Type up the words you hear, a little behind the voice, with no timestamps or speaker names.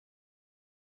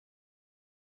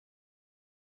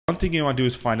thing you want to do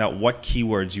is find out what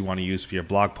keywords you want to use for your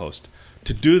blog post.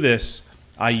 To do this,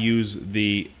 I use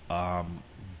the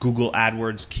Google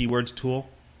AdWords keywords tool.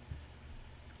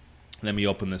 Let me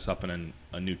open this up in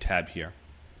a new tab here.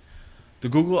 The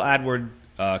Google AdWords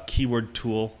keyword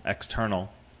tool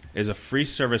external is a free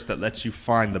service that lets you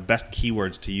find the best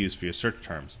keywords to use for your search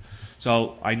terms.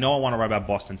 So I know I want to write about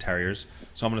Boston Terriers,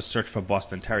 so I'm going to search for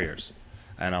Boston Terriers,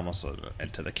 and I'm also going to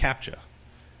enter the CAPTCHA,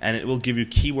 and it will give you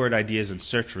keyword ideas and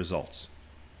search results.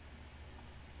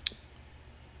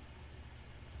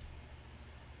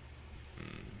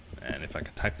 And if I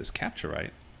could type this CAPTCHA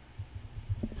right,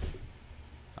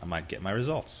 I might get my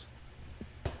results.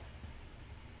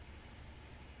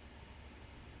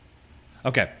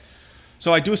 Okay,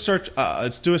 so I do a search.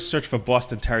 Let's do a search for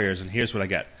Boston Terriers, and here's what I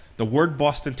get. The word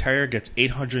Boston Terrier gets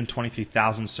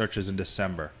 823,000 searches in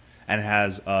December, and it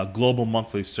has a global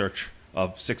monthly search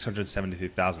of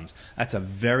 673,000. That's a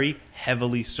very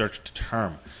heavily searched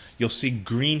term. You'll see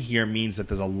green here means that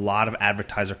there's a lot of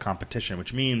advertiser competition,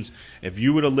 which means if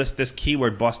you were to list this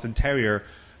keyword Boston Terrier,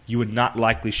 you would not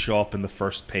likely show up in the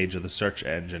first page of the search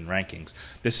engine rankings.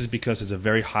 This is because it's a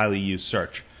very highly used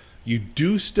search. You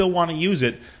do still want to use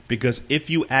it because if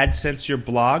you AdSense your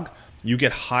blog, you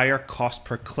get higher cost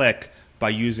per click by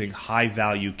using high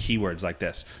value keywords like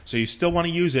this. So you still want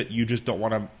to use it, you just don't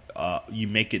want to you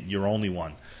make it your only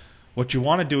one. What you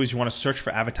want to do is you want to search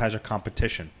for advertiser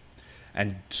competition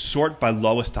and sort by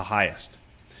lowest to highest.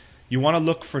 You want to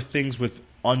look for things with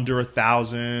under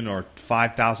 1,000 or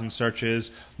 5,000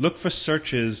 searches. Look for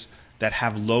searches that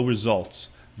have low results.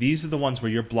 These are the ones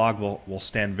where your blog will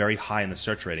stand very high in the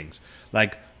search ratings.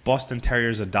 Like Boston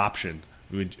Terriers adoption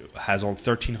has on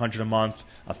 1,300 a month,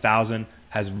 1,000,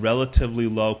 has relatively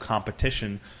low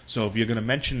competition. So if you're going to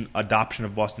mention adoption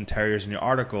of Boston Terriers in your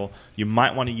article, you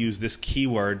might want to use this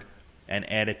keyword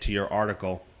and add it to your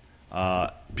article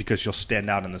because you'll stand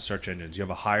out in the search engines. You have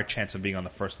a higher chance of being on the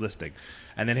first listing.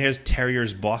 And then here's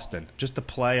Terriers Boston. Just to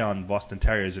play on Boston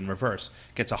Terriers in reverse.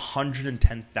 Gets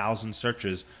 110,000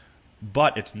 searches,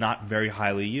 but it's not very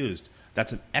highly used.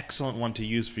 That's an excellent one to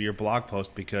use for your blog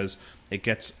post because it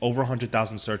gets over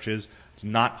 100,000 searches. It's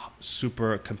not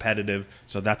super competitive,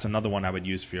 so that's another one I would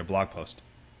use for your blog post.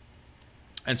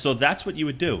 And so that's what you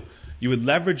would do. You would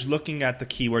leverage looking at the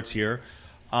keywords here.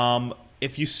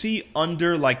 If you see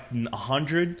under like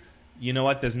 100, you know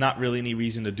what, there's not really any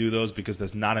reason to do those because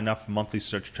there's not enough monthly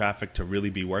search traffic to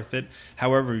really be worth it.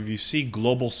 However, if you see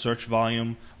global search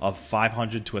volume of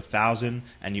 500 to 1,000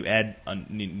 and you add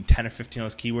 10 or 15 of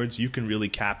those keywords, you can really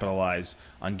capitalize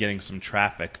on getting some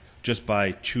traffic just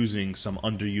by choosing some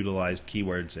underutilized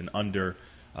keywords and under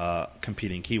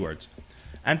competing keywords.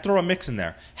 And throw a mix in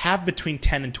there. Have between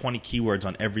 10 and 20 keywords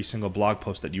on every single blog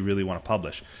post that you really want to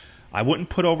publish. I wouldn't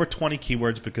put over 20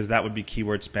 keywords because that would be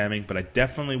keyword spamming, but I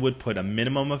definitely would put a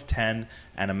minimum of 10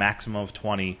 and a maximum of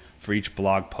 20 for each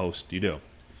blog post you do.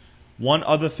 One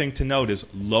other thing to note is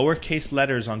lowercase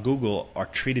letters on Google are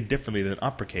treated differently than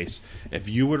uppercase. If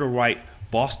you were to write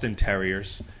Boston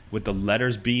Terriers with the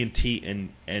letters B and T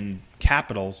in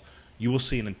capitals, you will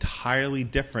see an entirely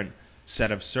different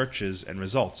set of searches and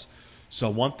results. So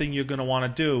one thing you're going to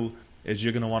want to do is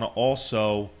you're going to want to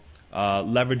also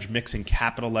leverage mixing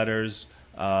capital letters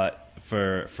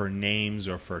for names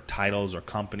or for titles or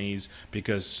companies,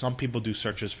 because some people do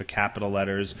searches for capital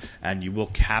letters and you will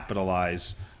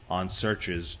capitalize on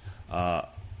searches by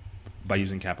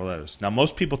using capital letters. Now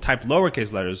most people type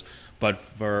lowercase letters, but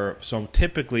so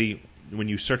typically when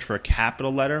you search for a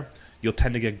capital letter, you'll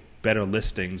tend to get better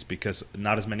listings because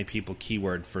not as many people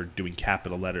keyword for doing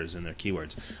capital letters in their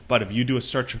keywords. But if you do a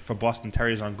search for Boston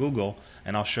Terriers on Google,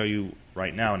 and I'll show you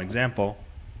right now an example.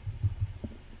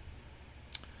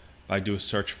 If I do a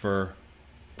search for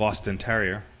Boston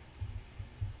Terrier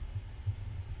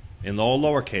in all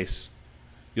lowercase,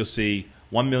 you'll see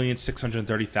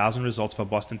 1,630,000 results for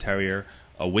Boston Terrier.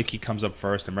 A wiki comes up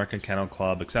first, American Kennel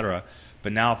Club, etc.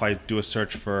 But now if I do a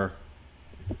search for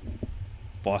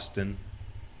Boston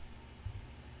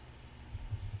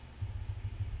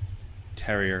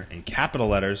Terrier in capital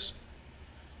letters,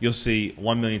 you'll see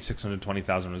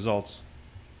 1,620,000 results,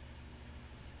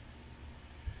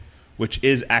 which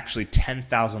is actually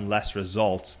 10,000 less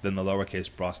results than the lowercase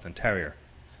Boston Terrier.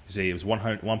 You see, it was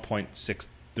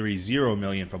 1.630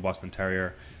 million for Boston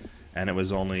Terrier, and it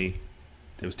was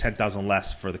 10,000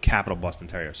 less for the capital Boston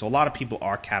Terrier. So a lot of people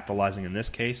are capitalizing in this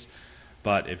case,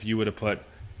 but if you were to put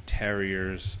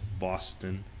Terriers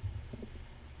Boston,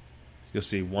 you'll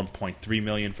see 1.3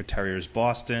 million for Terriers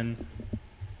Boston.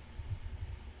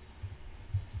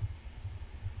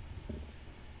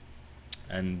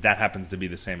 and that happens to be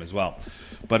the same as well.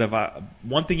 But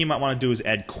one thing you might want to do is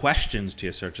add questions to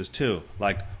your searches too,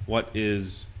 like what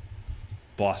is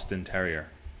Boston Terrier?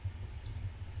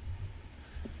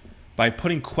 By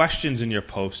putting questions in your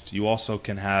post, you also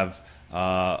can have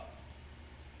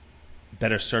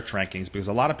better search rankings, because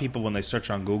a lot of people, when they search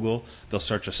on Google, they'll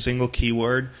search a single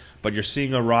keyword, but you're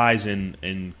seeing a rise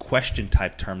in question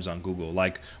type terms on Google,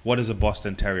 like what is a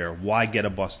Boston Terrier? Why get a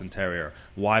Boston Terrier?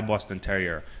 Why Boston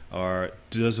Terrier? Or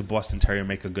does a Boston Terrier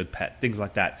make a good pet? Things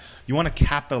like that. You want to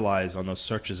capitalize on those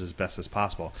searches as best as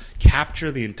possible.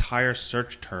 Capture the entire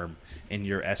search term in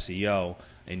your SEO,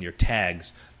 in your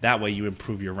tags. That way you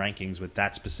improve your rankings with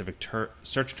that specific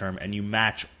search term, and you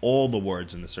match all the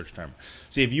words in the search term.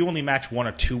 See, if you only match 1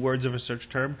 or 2 words of a search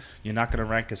term, you're not going to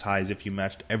rank as high as if you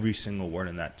matched every single word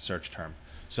in that search term.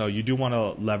 So you do want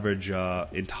to leverage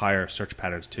entire search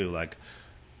patterns too, like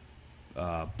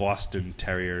Boston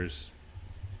Terriers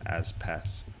as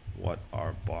pets. What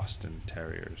are Boston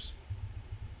Terriers?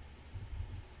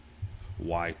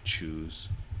 Why choose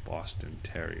Boston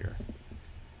Terrier?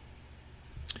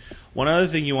 One other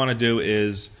thing you want to do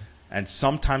is, and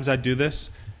sometimes I do this,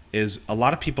 is a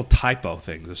lot of people typo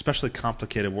things, especially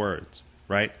complicated words,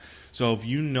 right? So if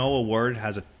you know a word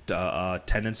has a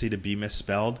tendency to be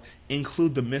misspelled,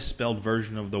 include the misspelled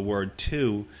version of the word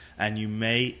too, and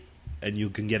you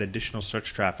can get additional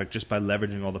search traffic just by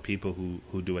leveraging all the people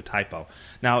who do a typo.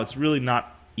 Now, it's really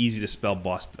not easy to spell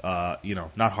Boston,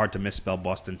 not hard to misspell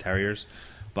Boston Terriers,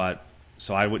 but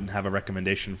so I wouldn't have a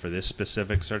recommendation for this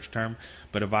specific search term.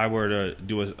 But if I were to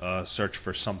do a search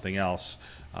for something else,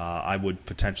 I would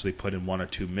potentially put in 1 or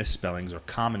 2 misspellings or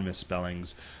common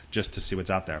misspellings just to see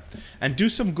what's out there. And do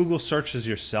some Google searches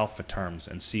yourself for terms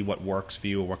and see what works for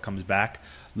you or what comes back.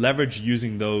 Leverage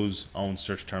using those own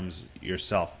search terms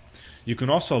yourself. You can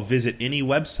also visit any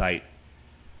website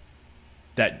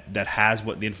that has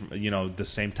what the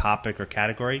same topic or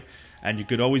category, and you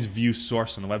could always view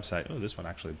source on the website. Oh, this one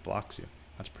actually blocks you.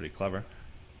 That's pretty clever.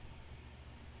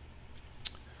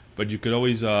 But you could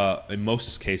always, in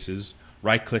most cases,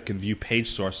 right-click and view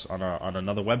page source on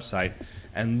another website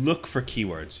and look for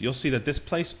keywords. You'll see that this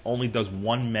place only does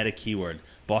 1 meta keyword,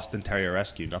 Boston Terrier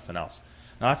Rescue, nothing else.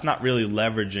 Now, that's not really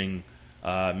leveraging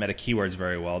meta keywords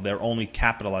very well. They're only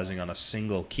capitalizing on a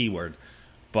single keyword.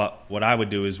 But what I would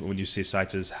do is, when you see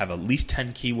sites, is have at least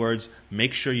 10 keywords.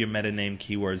 Make sure your meta name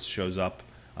keywords shows up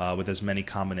with as many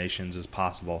combinations as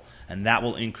possible, and that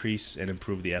will increase and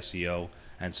improve the SEO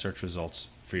and search results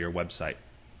for your website.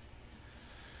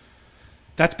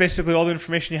 That's basically all the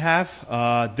information you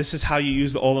have. This is how you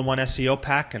use the all-in-one SEO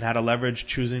pack and how to leverage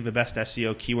choosing the best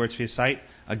SEO keywords for your site.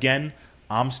 Again,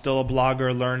 I'm still a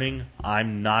blogger learning.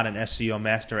 I'm not an SEO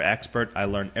master or expert. I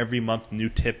learn every month new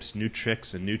tips, new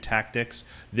tricks, and new tactics.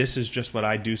 This is just what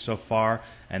I do so far,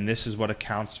 and this is what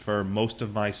accounts for most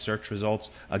of my search results.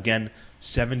 Again,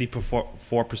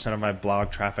 74% of my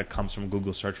blog traffic comes from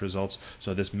Google search results,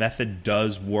 so this method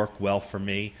does work well for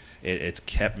me. It's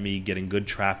kept me getting good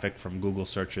traffic from Google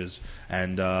searches,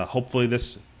 and hopefully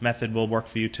this method will work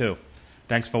for you too.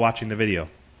 Thanks for watching the video.